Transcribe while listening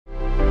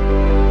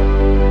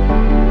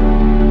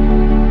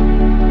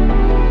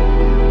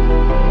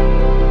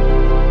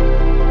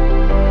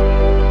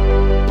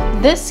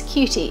This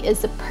cutie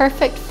is the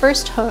perfect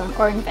first home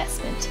or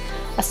investment.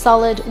 A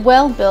solid,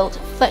 well-built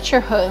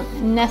Fletcher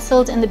home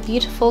nestled in the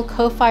beautiful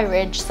Kofi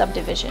Ridge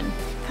subdivision.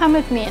 Come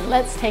with me and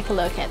let's take a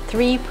look at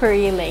 3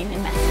 Purei Lane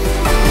in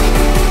Massey.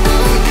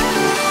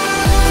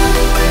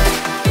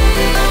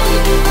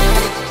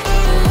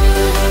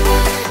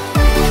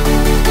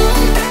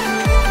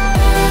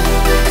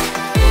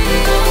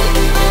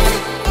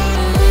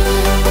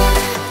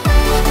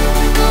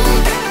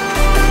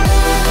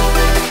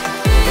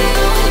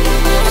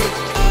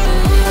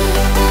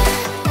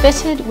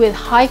 Fitted with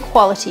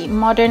high-quality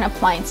modern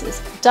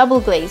appliances,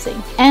 double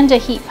glazing, and a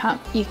heat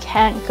pump, you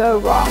can't go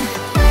wrong.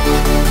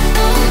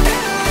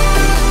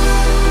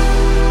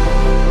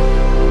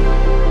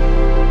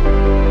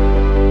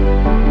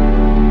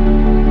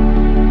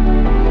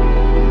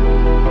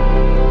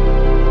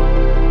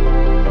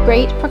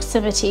 Great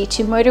proximity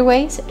to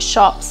motorways,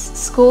 shops,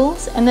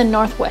 schools, and the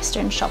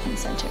Northwestern Shopping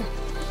Centre.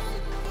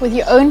 With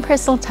your own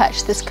personal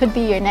touch, this could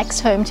be your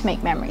next home to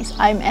make memories.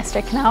 I'm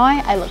Esther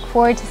Kanawai. I look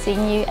forward to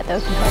seeing you at the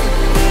open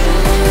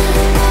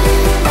home.